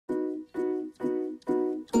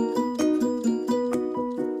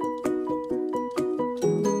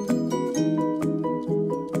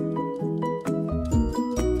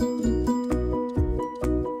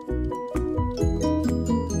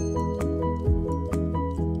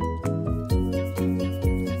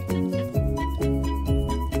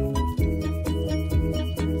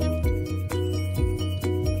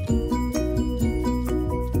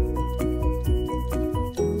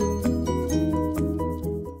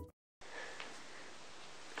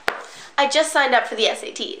I just signed up for the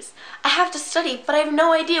SATs. I have to study, but I have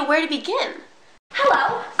no idea where to begin.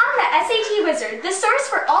 Hello, I'm the SAT Wizard, the source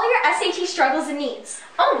for all your SAT struggles and needs.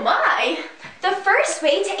 Oh my! The first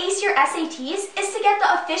way to ace your SATs is to get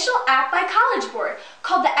the official app by College Board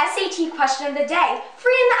called the SAT Question of the Day,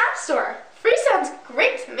 free in the App Store. Free sounds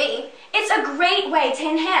great to me. It's a great way to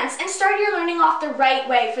enhance and start your learning off the right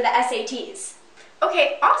way for the SATs.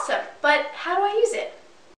 Okay, awesome, but how do I use it?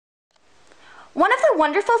 One of the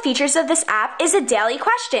wonderful features of this app is a daily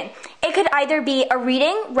question. It could either be a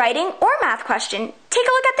reading, writing, or math question. Take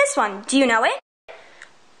a look at this one. Do you know it?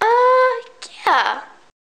 Yeah.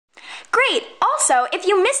 Great! Also, if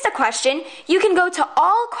you missed a question, you can go to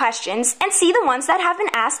all questions and see the ones that have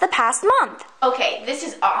been asked the past month. Okay, this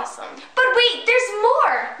is awesome. But wait, there's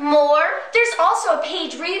more! More? There's also a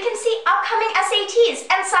page where you can see upcoming SATs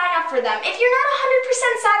and sign up for them if you're not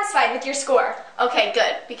 100% satisfied with your score. Okay,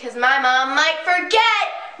 good, because my mom might forget!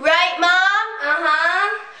 Right, Mom?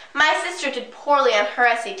 Uh-huh. My sister did poorly on her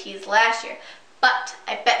SATs last year, but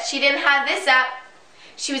I bet she didn't have this app.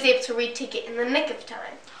 She was able to retake it in the nick of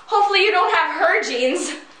time. Hopefully you don't have her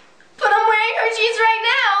jeans. But I'm wearing her jeans right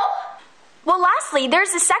now! Well, lastly,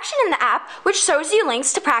 there's a section in the app which shows you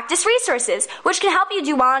links to practice resources, which can help you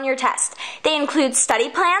do well on your test. They include study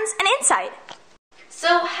plans and insight.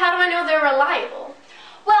 So how do I know they're reliable?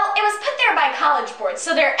 Well, it was put there by College Board,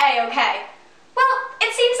 so they're A-okay. Well,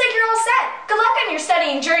 it seems like you're all set. Good luck on your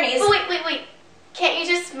studying journeys. But wait. Can't you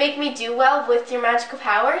just make me do well with your magical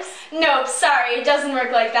powers? Nope, sorry, it doesn't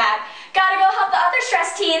work like that. Gotta go help the other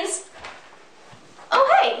stressed teens. Oh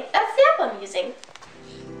hey, that's the app I'm using.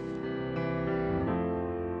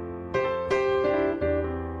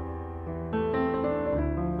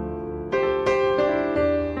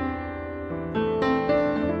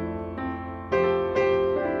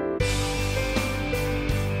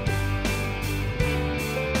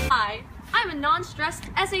 Hi, I'm a non-stressed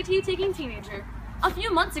SAT-taking teenager. A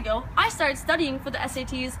few months ago, I started studying for the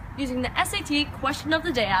SATs using the SAT Question of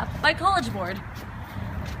the Day app by College Board.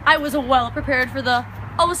 I was well prepared for the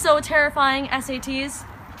oh-so-terrifying SATs.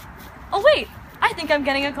 Oh wait, I think I'm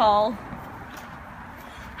getting a call.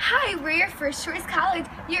 Hi, we're your first choice college.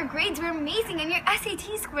 Your grades were amazing and your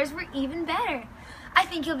SAT scores were even better. I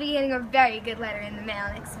think you'll be getting a very good letter in the mail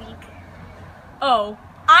next week. Oh,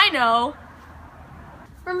 I know!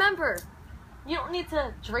 Remember, you don't need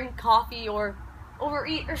to drink coffee or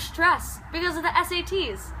overeat or stress because of the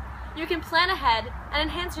SATs. You can plan ahead and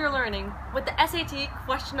enhance your learning with the SAT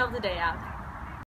Question of the Day app.